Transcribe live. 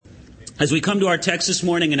As we come to our text this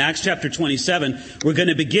morning in Acts chapter 27, we're going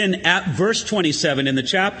to begin at verse 27 in the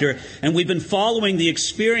chapter, and we've been following the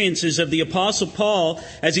experiences of the Apostle Paul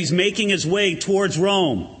as he's making his way towards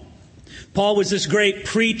Rome. Paul was this great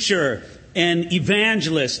preacher and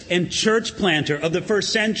evangelist and church planter of the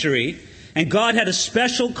first century, and God had a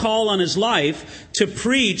special call on his life to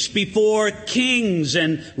preach before kings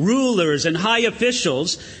and rulers and high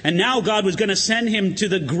officials. And now God was going to send him to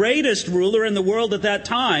the greatest ruler in the world at that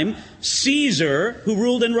time, Caesar, who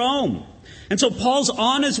ruled in Rome. And so Paul's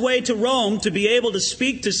on his way to Rome to be able to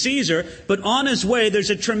speak to Caesar, but on his way there's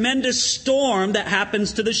a tremendous storm that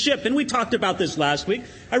happens to the ship. And we talked about this last week.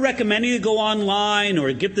 I recommend you go online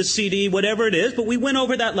or get the CD, whatever it is, but we went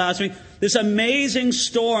over that last week. This amazing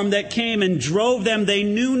storm that came and drove them, they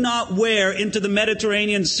knew not where, into the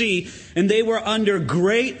Mediterranean Sea, and they were under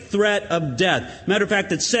great threat of death. Matter of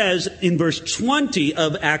fact, it says in verse 20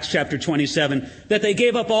 of Acts chapter 27 that they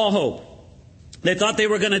gave up all hope. They thought they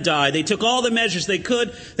were going to die. They took all the measures they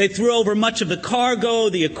could. They threw over much of the cargo,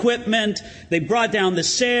 the equipment. They brought down the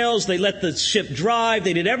sails. They let the ship drive.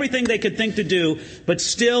 They did everything they could think to do. But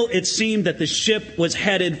still, it seemed that the ship was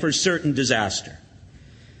headed for certain disaster.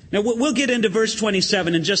 Now, we'll get into verse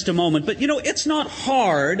 27 in just a moment. But, it's not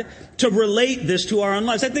hard to relate this to our own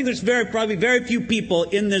lives. I think there's probably very few people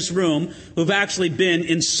in this room who've actually been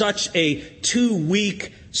in such a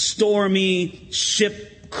 2-week, stormy ship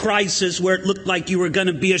crisis where it looked like you were going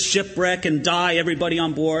to be a shipwreck and die, everybody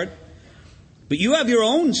on board. But you have your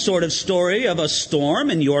own sort of story of a storm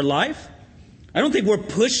in your life. I don't think we're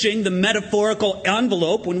pushing the metaphorical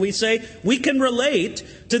envelope when we say we can relate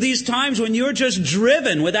to these times when you're just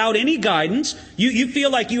driven without any guidance. You feel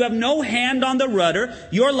like you have no hand on the rudder.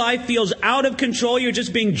 Your life feels out of control. You're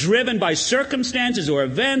just being driven by circumstances or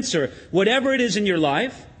events or whatever it is in your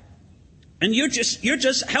life. And you're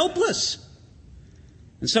just helpless.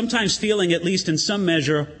 And sometimes feeling, at least in some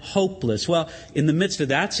measure, hopeless. Well, in the midst of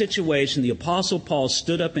that situation, the Apostle Paul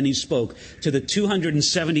stood up and he spoke to the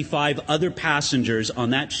 275 other passengers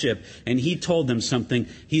on that ship, and he told them something.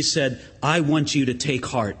 He said, I want you to take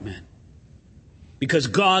heart, men, because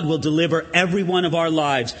God will deliver every one of our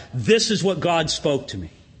lives. This is what God spoke to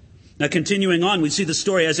me. Now, continuing on, we see the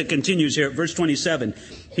story as it continues here at verse 27.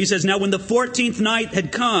 He says, now when the 14th night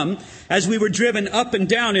had come, as we were driven up and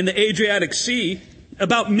down in the Adriatic Sea,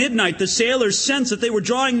 about midnight, the sailors sensed that they were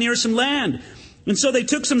drawing near some land. And so they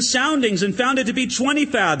took some soundings and found it to be 20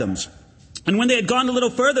 fathoms. And when they had gone a little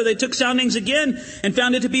further, they took soundings again and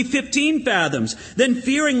found it to be 15 fathoms. Then,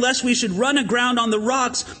 fearing lest we should run aground on the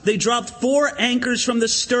rocks, they dropped 4 anchors from the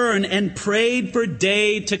stern and prayed for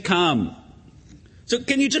day to come. So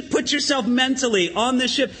can you just put yourself mentally on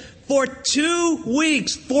this ship? For 2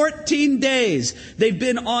 weeks, 14 days, they've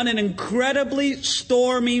been on an incredibly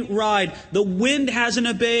stormy ride. The wind hasn't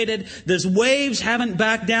abated. The waves haven't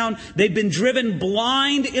backed down. They've been driven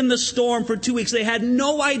blind in the storm for 2 weeks. They had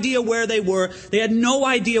no idea where they were. They had no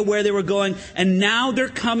idea where they were going. And now they're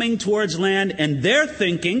coming towards land, and they're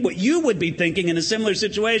thinking what you would be thinking in a similar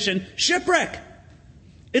situation: shipwreck.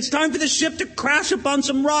 It's time for the ship to crash upon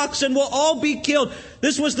some rocks and we'll all be killed.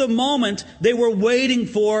 This was the moment they were waiting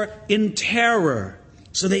for in terror.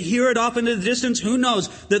 So they hear it off into the distance. Who knows?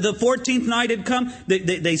 The 14th night had come.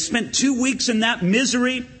 They spent 2 weeks in that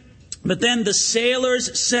misery. But then the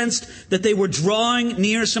sailors sensed that they were drawing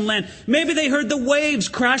near some land. Maybe they heard the waves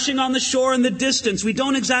crashing on the shore in the distance. We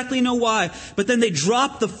don't exactly know why. But then they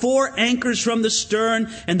dropped the 4 anchors from the stern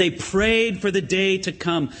and they prayed for the day to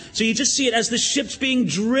come. So you just see it as the ship's being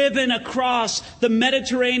driven across the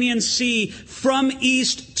Mediterranean Sea from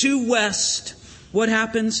east to west. What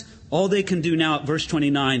happens? All they can do now at verse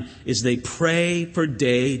 29 is they pray for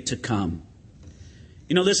day to come.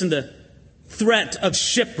 Listen, the threat of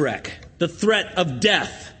shipwreck, the threat of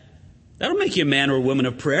death, that'll make you a man or a woman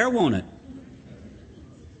of prayer, won't it?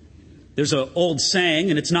 There's an old saying,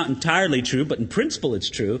 and it's not entirely true, but in principle it's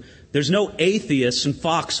true. There's no atheists in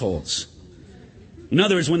foxholes. In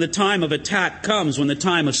other words, when the time of attack comes, when the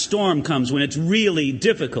time of storm comes, when it's really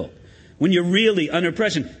difficult, when you're really under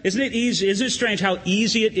pressure, isn't it strange how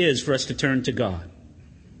easy it is for us to turn to God?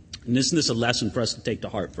 And isn't this a lesson for us to take to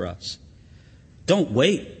heart for us? Don't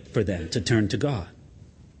wait for them to turn to God.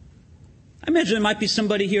 I imagine there might be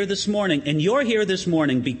somebody here this morning, and you're here this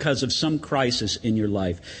morning because of some crisis in your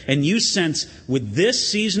life. And you sense, with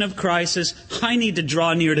this season of crisis, I need to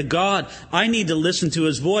draw near to God. I need to listen to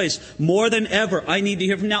His voice more than ever. I need to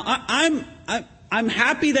hear from Him. Now, I'm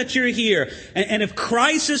happy that you're here. And if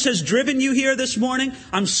crisis has driven you here this morning,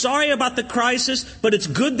 I'm sorry about the crisis, but it's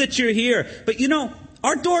good that you're here. But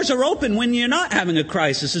our doors are open when you're not having a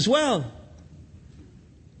crisis as well.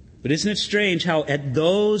 But isn't it strange how at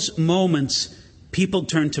those moments people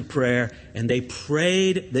turned to prayer and they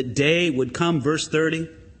prayed that day would come, verse 30.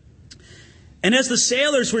 And as the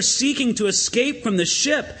sailors were seeking to escape from the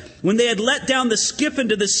ship, when they had let down the skiff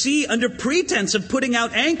into the sea under pretense of putting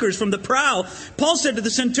out anchors from the prow, Paul said to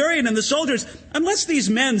the centurion and the soldiers, "Unless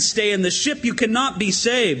these men stay in the ship, you cannot be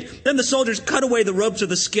saved." Then the soldiers cut away the ropes of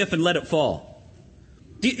the skiff and let it fall.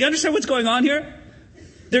 Do you understand what's going on here?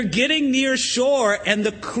 They're getting near shore, and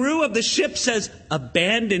the crew of the ship says,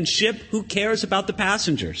 "Abandon ship, who cares about the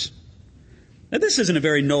passengers?" Now, this isn't a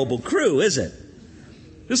very noble crew, is it?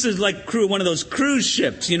 This is like crew, one of those cruise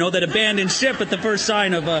ships, that abandon ship at the first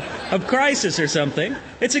sign of crisis or something.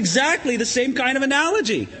 It's exactly the same kind of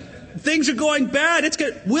analogy. Things are going bad. It's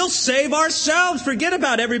good. We'll save ourselves. Forget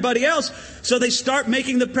about everybody else. So they start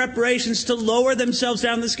making the preparations to lower themselves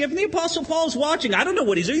down the skiff. And the Apostle Paul's watching. I don't know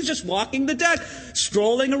what he's doing. He's just walking the deck,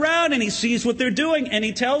 strolling around, and he sees what they're doing. And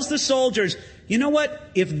he tells the soldiers, "You know what?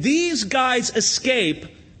 If these guys escape,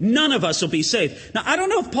 none of us will be saved." Now, I don't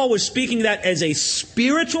know if Paul was speaking that as a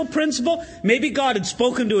spiritual principle. Maybe God had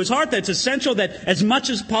spoken to his heart that it's essential that as much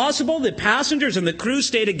as possible the passengers and the crew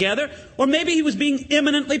stay together. Or maybe he was being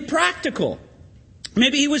eminently practical.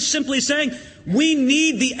 Maybe he was simply saying, we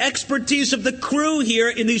need the expertise of the crew here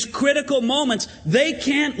in these critical moments. They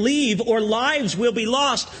can't leave or lives will be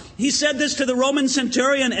lost. He said this to the Roman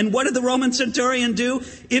centurion, and what did the Roman centurion do?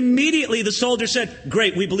 Immediately the soldier said,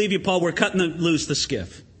 "Great, we believe you, Paul. We're cutting loose the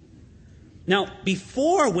skiff." Now,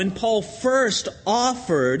 before, when Paul first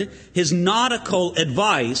offered his nautical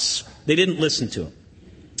advice, they didn't listen to him.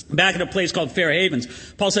 Back at a place called Fair Havens,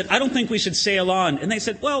 Paul said, "I don't think we should sail on." And they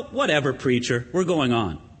said, "Well, whatever, preacher, we're going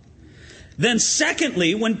on." Then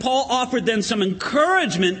secondly, when Paul offered them some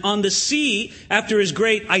encouragement on the sea after his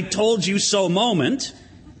great "I told you so" moment,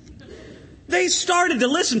 they started to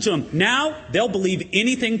listen to him. Now they'll believe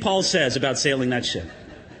anything Paul says about sailing that ship.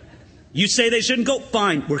 You say they shouldn't go?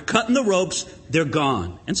 Fine. We're cutting the ropes. They're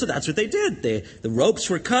gone. And so that's what they did. The ropes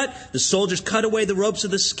were cut. The soldiers cut away the ropes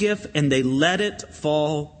of the skiff, and they let it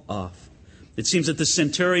fall off. It seems that the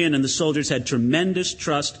centurion and the soldiers had tremendous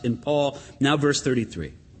trust in Paul. Now verse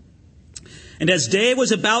 33. And as day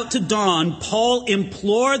was about to dawn, Paul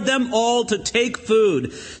implored them all to take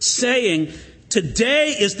food, saying,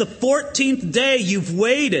 "Today is the 14th day you've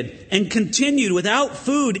waited and continued without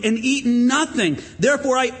food and eaten nothing.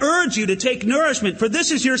 Therefore I urge you to take nourishment, for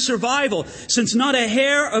this is your survival, since not a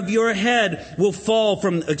hair will fall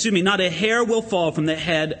from the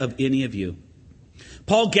head of any of you."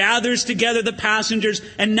 Paul gathers together the passengers,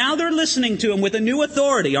 and now they're listening to him with a new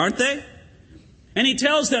authority, aren't they? And he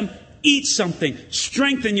tells them, "Eat something.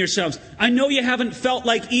 Strengthen yourselves. I know you haven't felt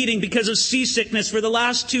like eating because of seasickness for the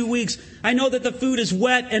last 2 weeks. I know that the food is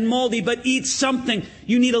wet and moldy, but eat something.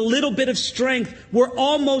 You need a little bit of strength. We're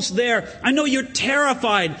almost there. I know you're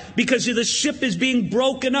terrified because the ship is being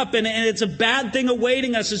broken up and it's a bad thing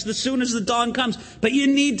awaiting us as soon as the dawn comes. But you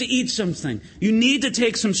need to eat something. You need to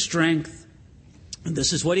take some strength." And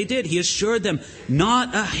this is what he did. He assured them,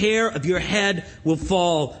 "Not a hair of your head will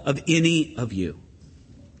fall of any of you."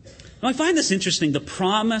 Now, I find this interesting, the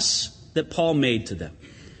promise that Paul made to them.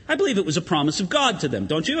 I believe it was a promise of God to them,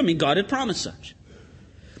 don't you? I mean, God had promised such.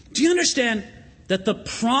 Do you understand that the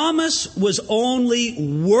promise was only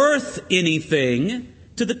worth anything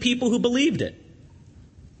to the people who believed it?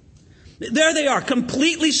 There they are,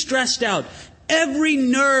 completely stressed out. Every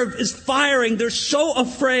nerve is firing. They're so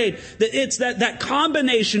afraid that it's that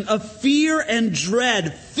combination of fear and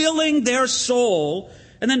dread filling their soul.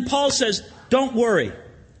 And then Paul says, "Don't worry.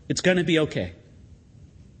 It's going to be okay."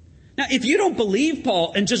 Now, if you don't believe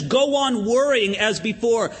Paul and just go on worrying as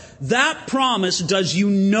before, that promise does you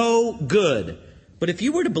no good. But if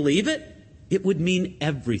you were to believe it, it would mean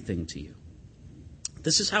everything to you.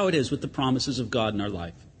 This is how it is with the promises of God in our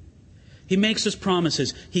life. He makes us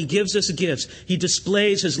promises. He gives us gifts. He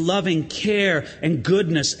displays his loving care and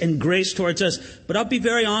goodness and grace towards us. But I'll be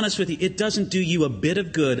very honest with you, it doesn't do you a bit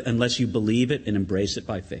of good unless you believe it and embrace it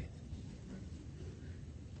by faith.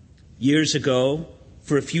 Years ago,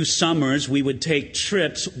 for a few summers, we would take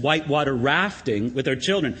trips whitewater rafting with our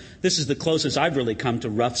children. This is the closest I've really come to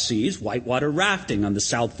rough seas, whitewater rafting on the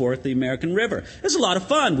South Fork of the American River. It was a lot of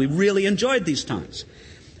fun. We really enjoyed these times.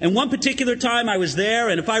 And one particular time I was there,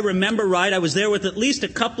 and if I remember right, I was there with at least a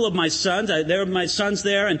couple of my sons. There were my sons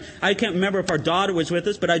there, and I can't remember if our daughter was with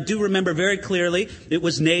us, but I do remember very clearly it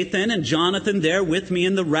was Nathan and Jonathan there with me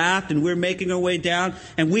in the raft, and we were making our way down,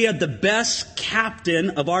 and we had the best captain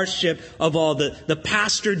of our ship of all, the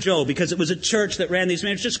Pastor Joe, because it was a church that ran these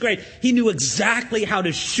men. It was just great. He knew exactly how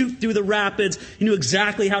to shoot through the rapids. He knew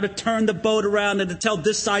exactly how to turn the boat around and to tell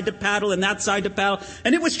this side to paddle and that side to paddle.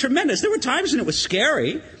 And it was tremendous. There were times when it was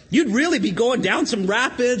scary. You'd really be going down some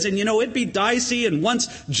rapids and, it'd be dicey. And once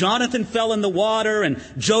Jonathan fell in the water and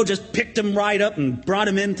Joe just picked him right up and brought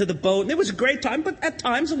him into the boat. And it was a great time, but at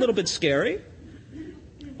times a little bit scary.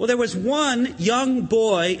 Well, there was one young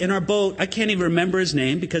boy in our boat. I can't even remember his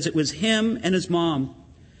name because it was him and his mom.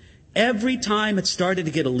 Every time it started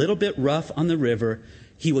to get a little bit rough on the river,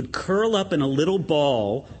 he would curl up in a little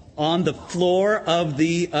ball on the floor of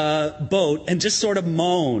the boat and just sort of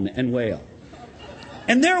moan and wail.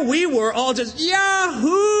 And there we were all just,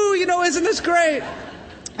 yahoo, isn't this great?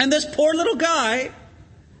 And this poor little guy,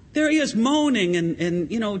 there he is moaning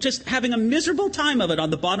and just having a miserable time of it on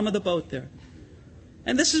the bottom of the boat there.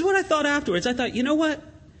 And this is what I thought afterwards. I thought, you know what?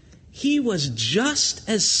 He was just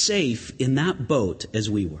as safe in that boat as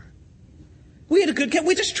we were. We had a good captain.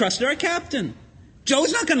 We just trusted our captain.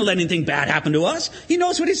 Joe's not going to let anything bad happen to us. He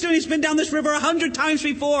knows what he's doing. He's been down this river 100 times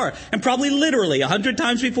before. And probably literally 100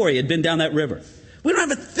 times before he had been down that river. We don't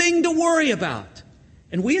have a thing to worry about.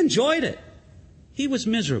 And we enjoyed it. He was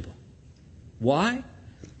miserable. Why?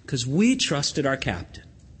 Because we trusted our captain.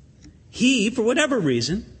 He, for whatever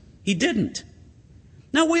reason, he didn't.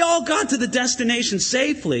 Now, we all got to the destination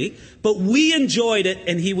safely, but we enjoyed it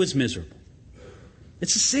and he was miserable.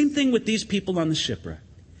 It's the same thing with these people on the shipwreck.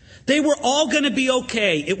 They were all going to be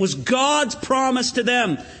okay. It was God's promise to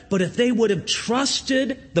them. But if they would have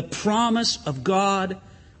trusted the promise of God,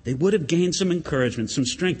 they would have gained some encouragement, some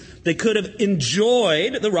strength. They could have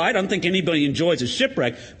enjoyed the ride. I don't think anybody enjoys a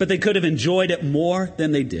shipwreck, but they could have enjoyed it more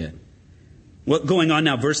than they did. What's going on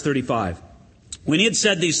now? Verse 35. When he had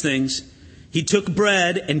said these things, he took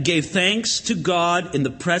bread and gave thanks to God in the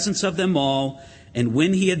presence of them all. And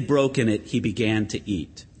when he had broken it, he began to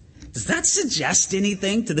eat. Does that suggest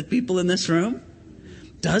anything to the people in this room?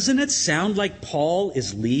 Doesn't it sound like Paul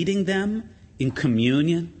is leading them in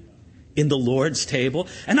communion? In the Lord's table.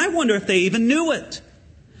 And I wonder if they even knew it.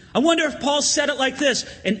 I wonder if Paul said it like this.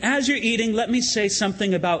 And as you're eating, let me say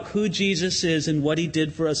something about who Jesus is and what he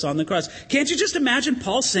did for us on the cross. Can't you just imagine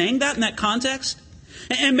Paul saying that in that context?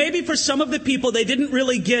 And maybe for some of the people, they didn't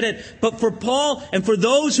really get it. But for Paul and for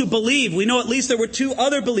those who believe, we know at least there were two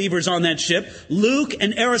other believers on that ship, Luke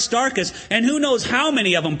and Aristarchus. And who knows how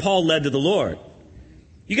many of them Paul led to the Lord.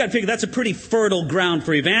 You got to figure that's a pretty fertile ground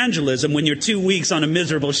for evangelism when you're 2 weeks on a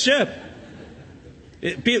miserable ship.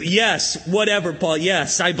 Yes, whatever, Paul.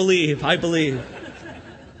 Yes, I believe.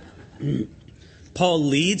 Paul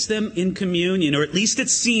leads them in communion, or at least it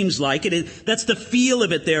seems like it. That's the feel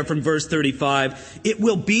of it there from verse 35. It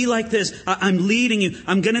will be like this. I'm leading you.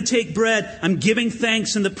 I'm going to take bread. I'm giving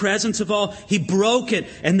thanks in the presence of all. He broke it.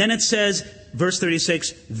 And then it says, verse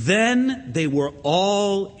 36, then they were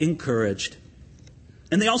all encouraged.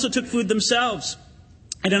 And they also took food themselves.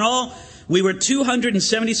 And in all, we were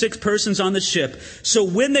 276 persons on the ship. So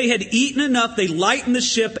when they had eaten enough, they lightened the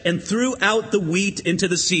ship and threw out the wheat into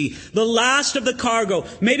the sea. The last of the cargo,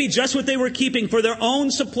 maybe just what they were keeping for their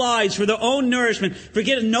own supplies, for their own nourishment.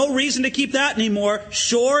 Forget it, no reason to keep that anymore.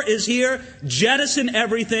 Shore is here. Jettison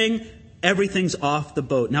everything. Everything's off the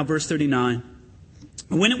boat. Now verse 39.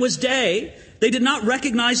 When it was day, they did not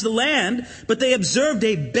recognize the land, but they observed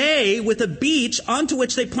a bay with a beach onto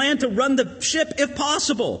which they planned to run the ship if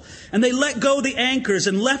possible. And they let go the anchors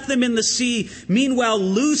and left them in the sea, meanwhile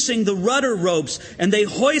loosing the rudder ropes. And they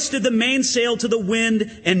hoisted the mainsail to the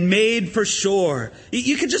wind and made for shore.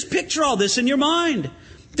 You can just picture all this in your mind.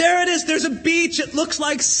 There it is. There's a beach. It looks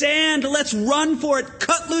like sand. Let's run for it.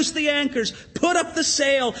 Cut loose the anchors. Put up the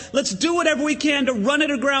sail. Let's do whatever we can to run it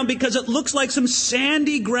aground because it looks like some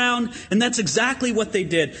sandy ground. And that's exactly what they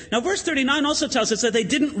did. Now, verse 39 also tells us that they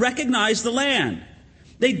didn't recognize the land.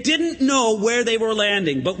 They didn't know where they were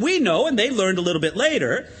landing. But we know, and they learned a little bit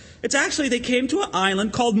later, it's actually they came to an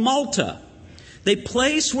island called Malta. The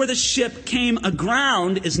place where the ship came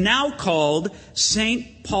aground is now called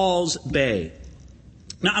St. Paul's Bay.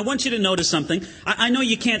 Now, I want you to notice something. I know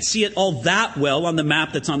you can't see it all that well on the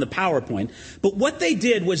map that's on the PowerPoint, but what they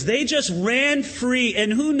did was they just ran free,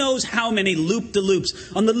 and who knows how many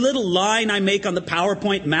loop-de-loops. On the little line I make on the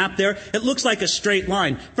PowerPoint map there, it looks like a straight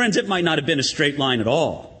line. Friends, it might not have been a straight line at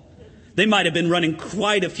all. They might have been running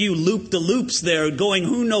quite a few loop-de-loops there, going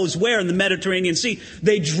who knows where in the Mediterranean Sea.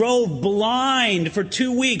 They drove blind for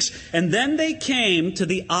 2 weeks, and then they came to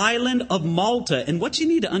the island of Malta. And what you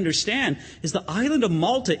need to understand is the island of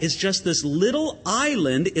Malta is just this little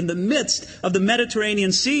island in the midst of the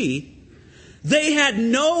Mediterranean Sea. They had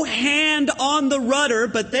no hand on the rudder,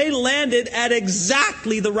 but they landed at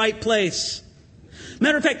exactly the right place.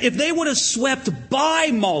 Matter of fact, if they would have swept by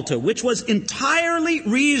Malta, which was entirely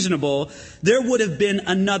reasonable, there would have been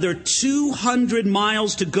another 200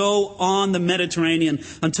 miles to go on the Mediterranean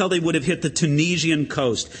until they would have hit the Tunisian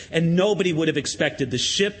coast. And nobody would have expected the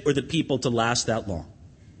ship or the people to last that long.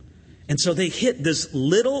 And so they hit this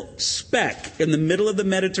little speck in the middle of the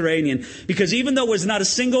Mediterranean, because even though there was not a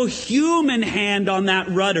single human hand on that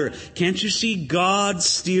rudder, can't you see God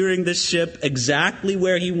steering the ship exactly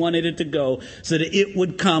where he wanted it to go so that it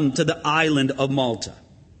would come to the island of Malta?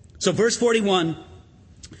 So verse 41,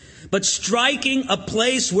 but striking a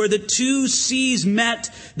place where the two seas met,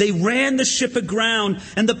 they ran the ship aground,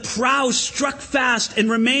 and the prow struck fast and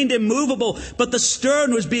remained immovable, but the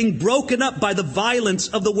stern was being broken up by the violence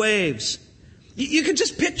of the waves. You can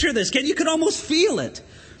just picture this, you can almost feel it.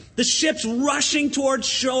 The ship's rushing towards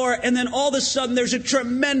shore, and then all of a sudden there's a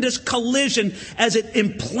tremendous collision as it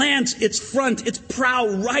implants its prow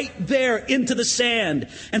right there into the sand.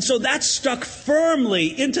 And so that's stuck firmly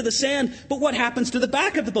into the sand. But what happens to the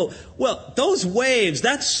back of the boat? Well, those waves,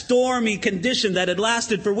 that stormy condition that had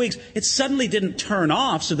lasted for weeks, it suddenly didn't turn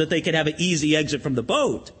off so that they could have an easy exit from the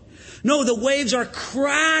boat. No, the waves are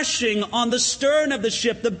crashing on the stern of the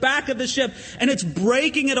ship, the back of the ship, and it's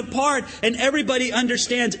breaking it apart. And everybody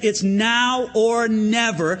understands it's now or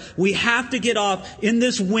never. We have to get off in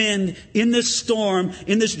this wind, in this storm,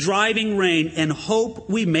 in this driving rain, and hope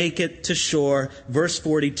we make it to shore. Verse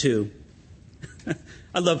 42.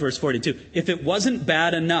 I love verse 42. If it wasn't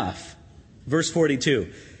bad enough, verse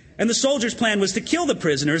 42. And the soldiers' plan was to kill the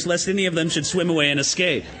prisoners, lest any of them should swim away and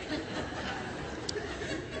escape.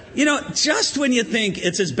 You know, just when you think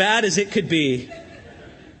it's as bad as it could be,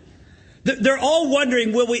 they're all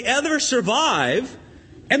wondering, will we ever survive?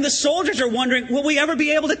 And the soldiers are wondering, will we ever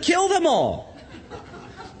be able to kill them all?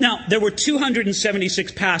 Now, there were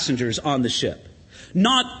 276 passengers on the ship.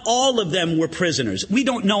 Not all of them were prisoners. We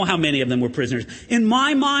don't know how many of them were prisoners. In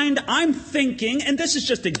my mind, I'm thinking, and this is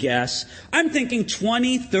just a guess, I'm thinking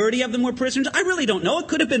 20, 30 of them were prisoners. I really don't know. It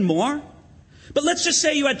could have been more. But let's just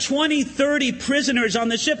say you had 20, 30 prisoners on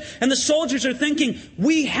the ship, and the soldiers are thinking,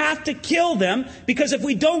 we have to kill them, because if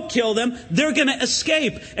we don't kill them, they're going to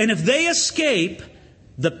escape. And if they escape,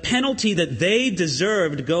 the penalty that they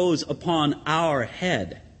deserved goes upon our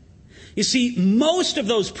head. You see, most of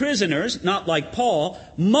those prisoners, not like Paul,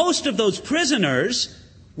 most of those prisoners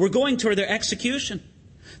were going toward their execution.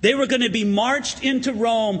 They were going to be marched into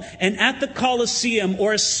Rome, and at the Colosseum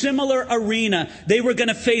or a similar arena, they were going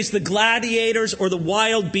to face the gladiators or the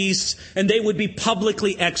wild beasts, and they would be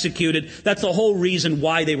publicly executed. That's the whole reason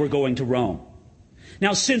why they were going to Rome.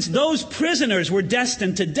 Now, since those prisoners were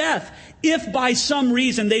destined to death, if by some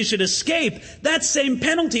reason they should escape, that same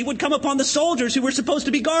penalty would come upon the soldiers who were supposed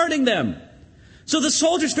to be guarding them. So the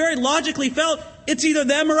soldiers very logically felt, it's either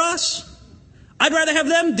them or us. I'd rather have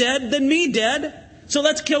them dead than me dead. So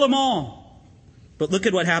let's kill them all. But look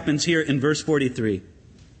at what happens here in verse 43.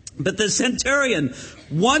 But the centurion,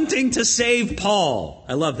 wanting to save Paul,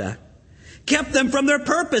 I love that, kept them from their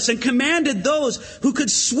purpose and commanded those who could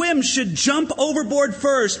swim should jump overboard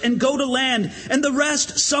first and go to land, and the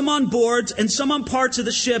rest, some on boards and some on parts of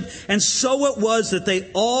the ship. And so it was that they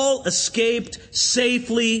all escaped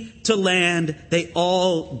safely to land. They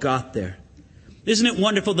all got there. Isn't it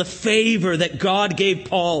wonderful, the favor that God gave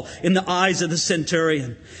Paul in the eyes of the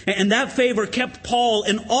centurion? And that favor kept Paul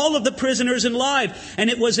and all of the prisoners alive. And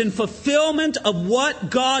it was in fulfillment of what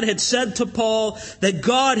God had said to Paul that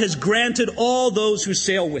God has granted all those who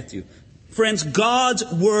sail with you. Friends,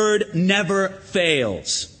 God's word never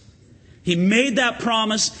fails. He made that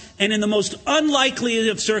promise, and in the most unlikely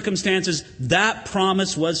of circumstances, that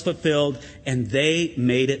promise was fulfilled, and they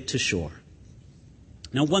made it to shore.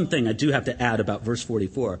 Now, one thing I do have to add about verse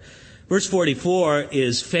 44. Verse 44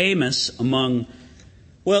 is famous among,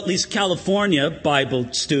 well, at least California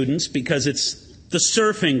Bible students, because it's the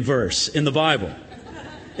surfing verse in the Bible.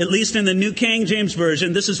 At least in the New King James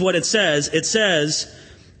Version, this is what it says. It says,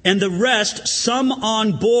 and the rest, some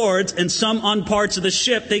on boards and some on parts of the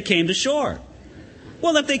ship, they came to shore.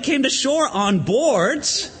 Well, if they came to shore on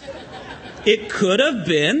boards, it could have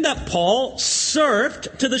been that Paul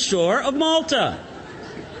surfed to the shore of Malta.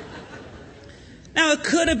 Now, it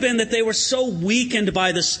could have been that they were so weakened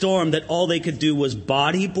by the storm that all they could do was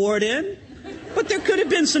bodyboard in. But there could have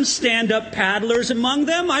been some stand-up paddlers among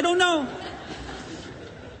them. I don't know.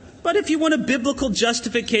 But if you want a biblical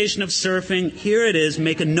justification of surfing, here it is.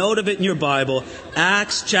 Make a note of it in your Bible.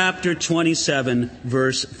 Acts chapter 27,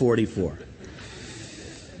 verse 44.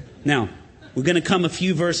 Now, we're going to come a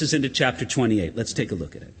few verses into chapter 28. Let's take a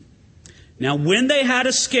look at it. Now, when they had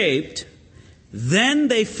escaped, then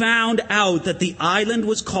they found out that the island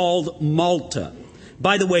was called Malta.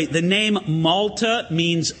 By the way, the name Malta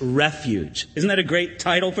means refuge. Isn't that a great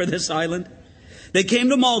title for this island? They came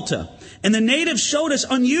to Malta, and the natives showed us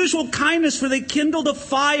unusual kindness, for they kindled a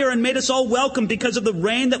fire and made us all welcome because of the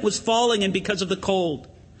rain that was falling and because of the cold.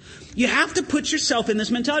 You have to put yourself in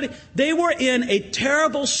this mentality. They were in a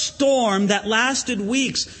terrible storm that lasted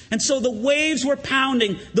weeks, and so the waves were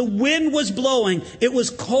pounding, the wind was blowing, it was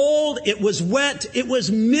cold, it was wet, it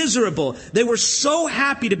was miserable. They were so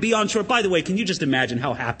happy to be on shore. By the way, can you just imagine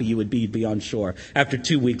how happy you would be on shore after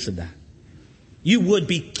 2 weeks of that? You would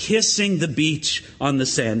be kissing the beach on the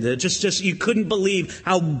sand. Just you couldn't believe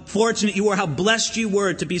how fortunate you were, how blessed you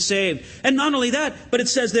were to be saved. And not only that, but it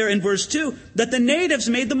says there in verse 2 that the natives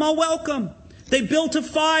made them all welcome. They built a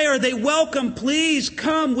fire. They welcome. Please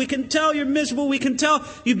come. We can tell you're miserable. We can tell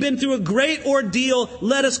you've been through a great ordeal.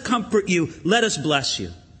 Let us comfort you. Let us bless you.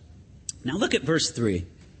 Now look at verse 3.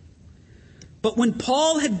 But when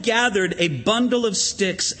Paul had gathered a bundle of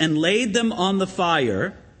sticks and laid them on the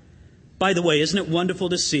fire... By the way, isn't it wonderful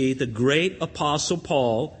to see the great Apostle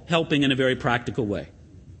Paul helping in a very practical way?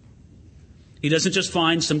 He doesn't just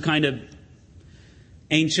find some kind of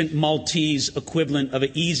ancient Maltese equivalent of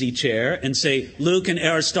an easy chair and say, Luke and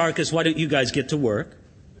Aristarchus, why don't you guys get to work?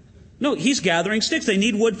 No, he's gathering sticks. They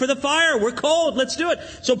need wood for the fire. We're cold. Let's do it.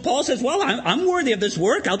 So Paul says, well, I'm worthy of this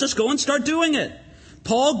work. I'll just go and start doing it.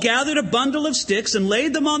 Paul gathered a bundle of sticks and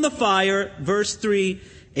laid them on the fire. Verse 3,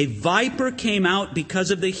 a viper came out because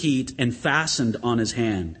of the heat and fastened on his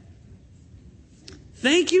hand.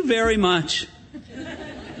 Thank you very much.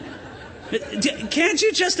 Can't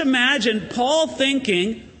you just imagine Paul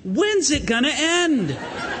thinking, when's it going to end?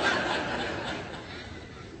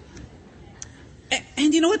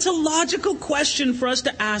 And you know, it's a logical question for us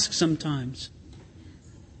to ask sometimes.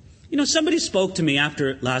 You know, somebody spoke to me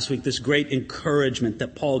after last week, this great encouragement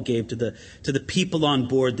that Paul gave to the people on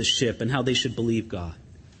board the ship and how they should believe God.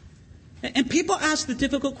 And people ask the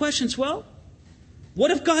difficult questions. Well,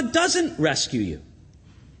 what if God doesn't rescue you?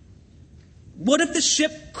 What if the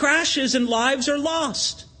ship crashes and lives are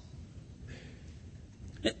lost?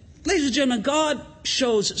 Ladies and gentlemen, God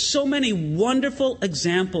shows so many wonderful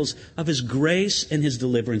examples of His grace and His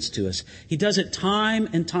deliverance to us. He does it time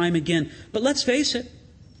and time again. But let's face it,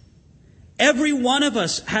 every one of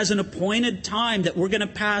us has an appointed time that we're going to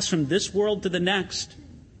pass from this world to the next.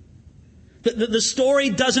 The story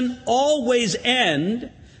doesn't always end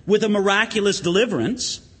with a miraculous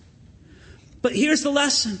deliverance. But here's the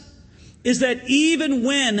lesson, is that even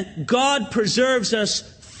when God preserves us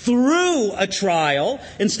through a trial,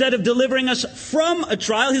 instead of delivering us from a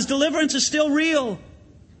trial, His deliverance is still real.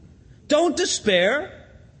 Don't despair.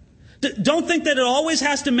 Don't think that it always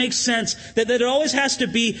has to make sense, that it always has to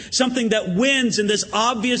be something that wins in this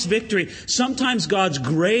obvious victory. Sometimes God's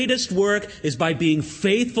greatest work is by being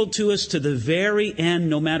faithful to us to the very end,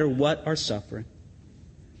 no matter what our suffering.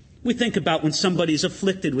 We think about when somebody's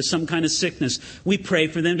afflicted with some kind of sickness. We pray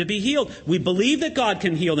for them to be healed. We believe that God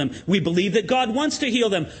can heal them. We believe that God wants to heal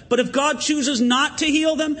them. But if God chooses not to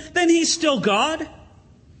heal them, then He's still God.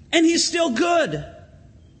 And He's still good.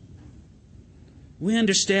 We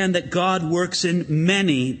understand that God works in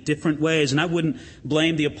many different ways. And I wouldn't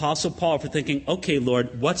blame the Apostle Paul for thinking, okay,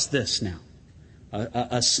 Lord, what's this now?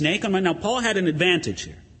 A snake on my... Now, Paul had an advantage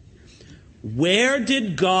here. Where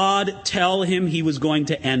did God tell him he was going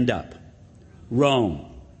to end up? Rome.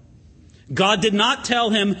 God did not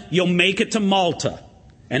tell him, you'll make it to Malta.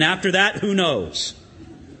 And after that, who knows?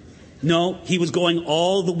 No, he was going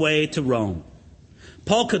all the way to Rome.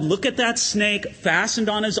 Paul could look at that snake fastened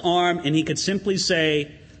on his arm and he could simply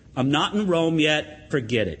say, I'm not in Rome yet,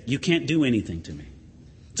 forget it. You can't do anything to me.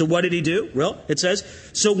 So what did he do? Well, it says,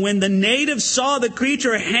 so when the natives saw the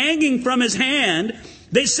creature hanging from his hand,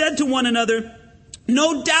 they said to one another,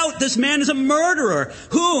 no doubt this man is a murderer,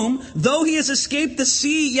 whom, though he has escaped the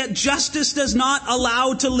sea, yet justice does not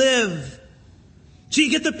allow to live. So you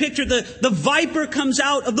get the picture. The viper comes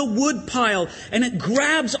out of the wood pile and it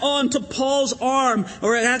grabs onto Paul's arm,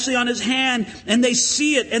 or actually on his hand, and they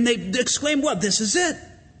see it and they exclaim, what? This is it.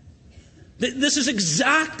 This is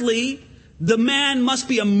exactly, the man must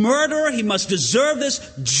be a murderer. He must deserve this.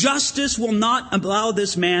 Justice will not allow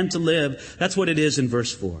this man to live. That's what it is in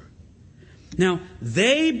verse 4. Now,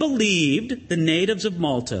 they believed, the natives of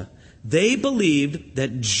Malta, They believed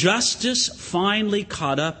that justice finally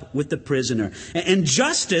caught up with the prisoner. And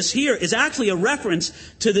justice here is actually a reference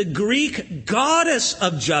to the Greek goddess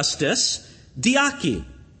of justice, Diaki.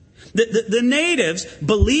 The natives,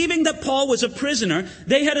 believing that Paul was a prisoner,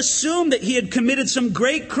 they had assumed that he had committed some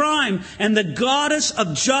great crime, and the goddess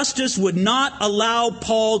of justice would not allow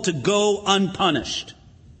Paul to go unpunished.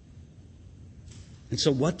 And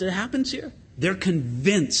so what happens here? They're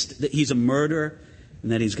convinced that he's a murderer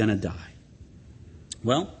and that he's going to die.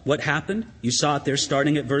 Well, what happened? You saw it there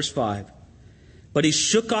starting at verse 5. But he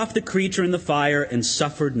shook off the creature in the fire and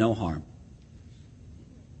suffered no harm.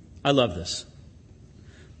 I love this.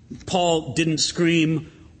 Paul didn't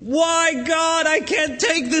scream, "Why, God, I can't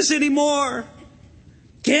take this anymore.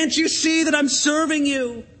 Can't you see that I'm serving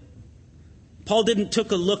you?" Paul didn't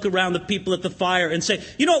take a look around the people at the fire and say,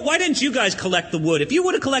 "You know what, why didn't you guys collect the wood? If you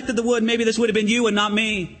would have collected the wood, maybe this would have been you and not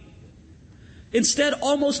me." Instead,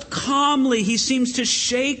 almost calmly, he seems to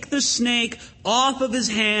shake the snake off of his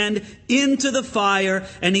hand into the fire,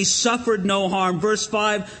 and he suffered no harm. Verse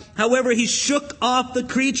 5, however, he shook off the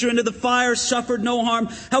creature into the fire, suffered no harm.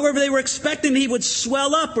 However, they were expecting he would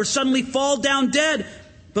swell up or suddenly fall down dead.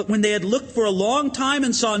 But when they had looked for a long time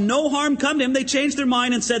and saw no harm come to him, they changed their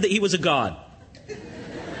mind and said that he was a god.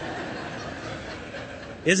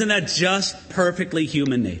 Isn't that just perfectly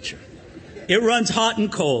human nature? It runs hot and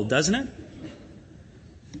cold, doesn't it?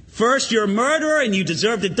 First, you're a murderer and you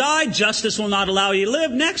deserve to die. Justice will not allow you to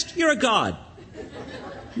live. Next, you're a god.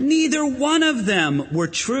 Neither one of them were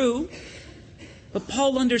true. But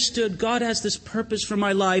Paul understood God has this purpose for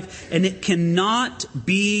my life, and it cannot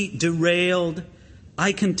be derailed.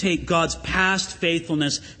 I can take God's past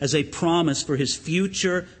faithfulness as a promise for his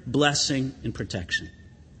future blessing and protection.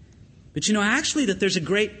 But you know, actually, that there's a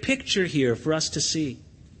great picture here for us to see.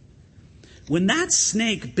 When that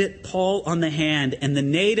snake bit Paul on the hand and the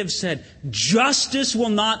natives said, justice will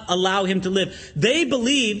not allow him to live, they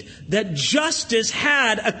believed that justice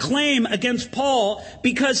had a claim against Paul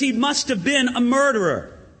because he must have been a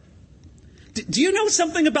murderer. Do you know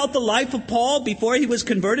something about the life of Paul before he was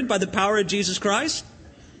converted by the power of Jesus Christ?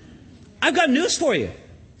 I've got news for you.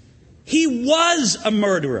 He was a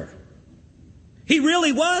murderer. He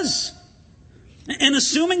really was. And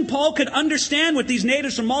assuming Paul could understand what these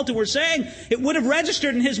natives from Malta were saying, it would have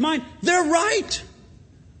registered in his mind, they're right.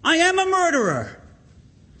 I am a murderer.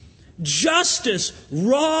 Justice,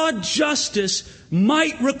 raw justice,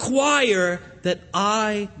 might require that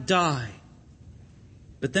I die.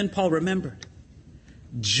 But then Paul remembered,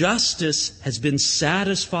 justice has been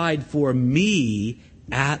satisfied for me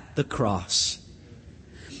at the cross.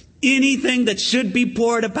 Anything that should be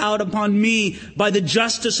poured out upon me by the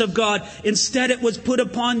justice of God, instead it was put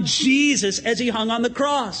upon Jesus as he hung on the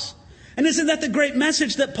cross. And isn't that the great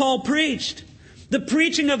message that Paul preached? The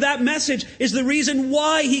preaching of that message is the reason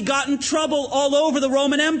why he got in trouble all over the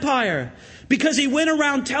Roman Empire. Because he went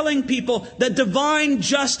around telling people that divine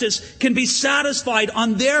justice can be satisfied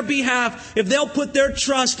on their behalf if they'll put their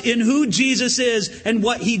trust in who Jesus is and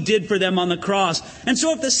what he did for them on the cross. And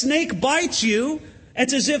so if the snake bites you,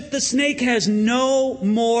 it's as if the snake has no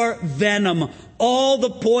more venom. All the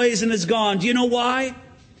poison is gone. Do you know why?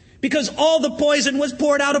 Because all the poison was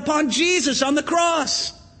poured out upon Jesus on the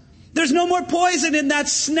cross. There's no more poison in that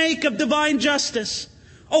snake of divine justice.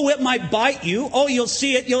 Oh, it might bite you. Oh, you'll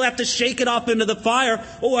see it. You'll have to shake it off into the fire.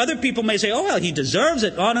 Oh, other people may say, oh, well, he deserves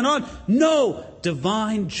it. On and on. No,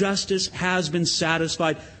 divine justice has been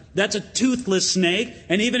satisfied. That's a toothless snake,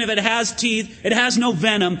 and even if it has teeth, it has no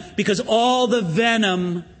venom, because all the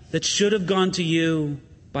venom that should have gone to you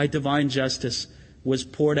by divine justice was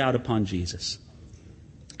poured out upon Jesus.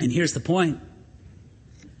 And here's the point.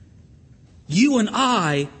 You and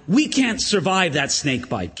I, we can't survive that snake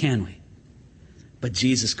bite, can we? But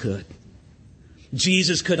Jesus could.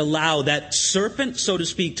 Jesus could allow that serpent, so to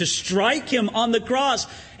speak, to strike him on the cross.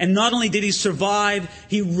 And not only did he survive,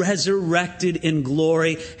 he resurrected in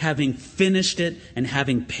glory, having finished it and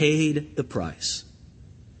having paid the price.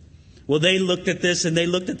 Well, they looked at this and they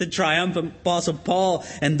looked at the triumphant apostle Paul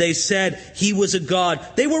and they said he was a god.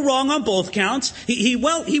 They were wrong on both counts. He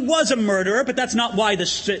was a murderer, but that's not why the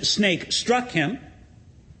snake struck him.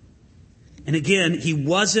 And again, he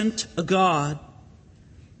wasn't a god.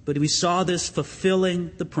 But we saw this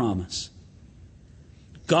fulfilling the promise.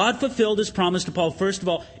 God fulfilled his promise to Paul, first of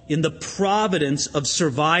all, in the providence of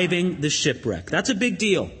surviving the shipwreck. That's a big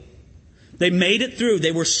deal. They made it through.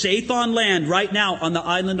 They were safe on land right now on the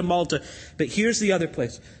island of Malta. But here's the other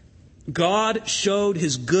place. God showed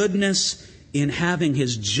his goodness in having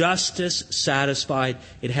his justice satisfied.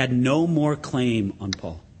 It had no more claim on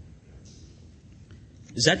Paul.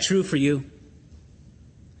 Is that true for you?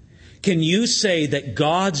 Can you say that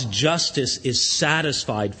God's justice is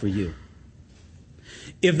satisfied for you?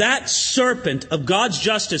 If that serpent of God's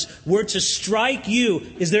justice were to strike you,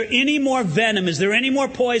 is there any more venom? Is there any more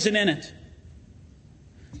poison in it?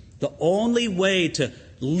 The only way to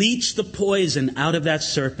leach the poison out of that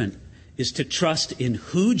serpent is to trust in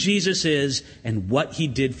who Jesus is and what He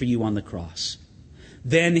did for you on the cross.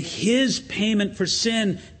 Then His payment for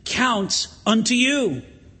sin counts unto you.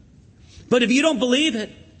 But if you don't believe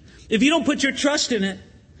it, if you don't put your trust in it,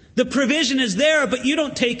 the provision is there, but you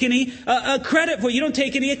don't take any credit for it. You don't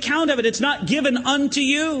take any account of it. It's not given unto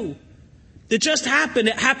you. It just happened.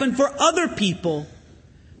 It happened for other people.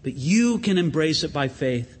 But you can embrace it by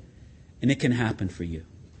faith, and it can happen for you.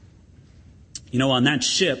 You know, on that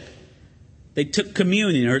ship, they took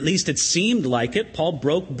communion, or at least it seemed like it. Paul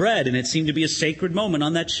broke bread, and it seemed to be a sacred moment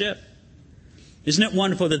on that ship. Isn't it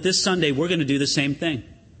wonderful that this Sunday we're going to do the same thing?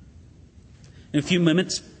 In a few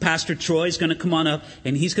minutes, Pastor Troy is going to come on up,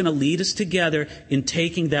 and he's going to lead us together in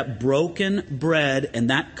taking that broken bread and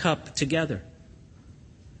that cup together.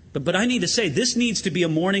 But I need to say, this needs to be a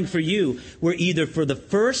morning for you where either for the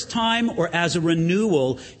first time or as a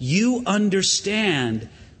renewal, you understand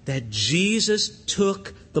that Jesus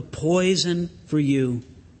took the poison for you.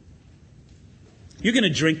 You're going to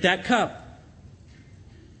drink that cup.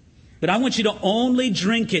 But I want you to only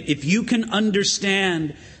drink it if you can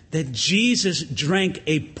understand that Jesus drank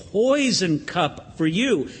a poison cup for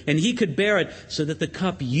you, and He could bear it so that the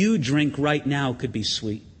cup you drink right now could be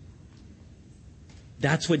sweet.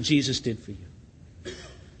 That's what Jesus did for you.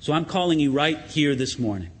 So I'm calling you right here this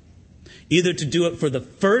morning, either to do it for the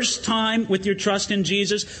first time with your trust in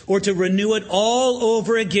Jesus, or to renew it all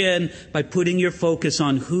over again by putting your focus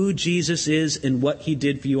on who Jesus is and what He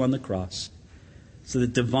did for you on the cross, so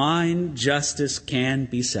that divine justice can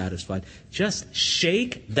be satisfied. Just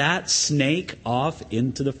shake that snake off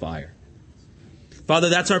into the fire. Father,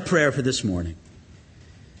 that's our prayer for this morning.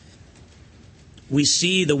 We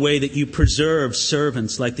see the way that You preserve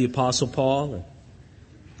servants like the Apostle Paul.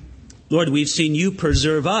 Lord, we've seen You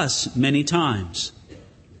preserve us many times.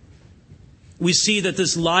 We see that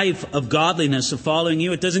this life of godliness, of following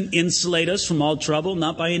You, it doesn't insulate us from all trouble,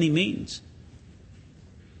 not by any means.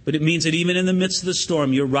 But it means that even in the midst of the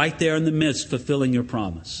storm, You're right there in the midst, fulfilling Your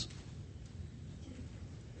promise.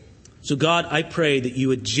 So God, I pray that You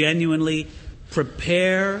would genuinely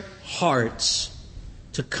prepare hearts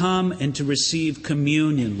to come and to receive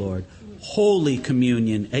communion, Lord, Holy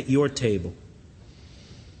Communion at Your table.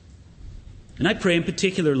 And I pray in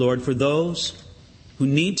particular, Lord, for those who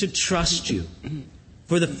need to trust You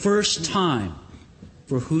for the first time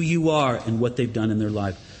for who You are and what they've done in their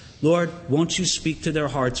life. Lord, won't You speak to their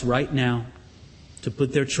hearts right now to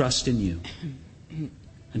put their trust in You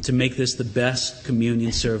and to make this the best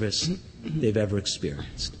communion service they've ever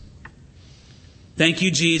experienced. Thank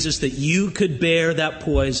You, Jesus, that You could bear that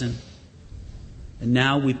poison, and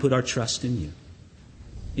now we put our trust in You.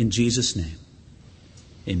 In Jesus' name,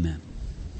 amen.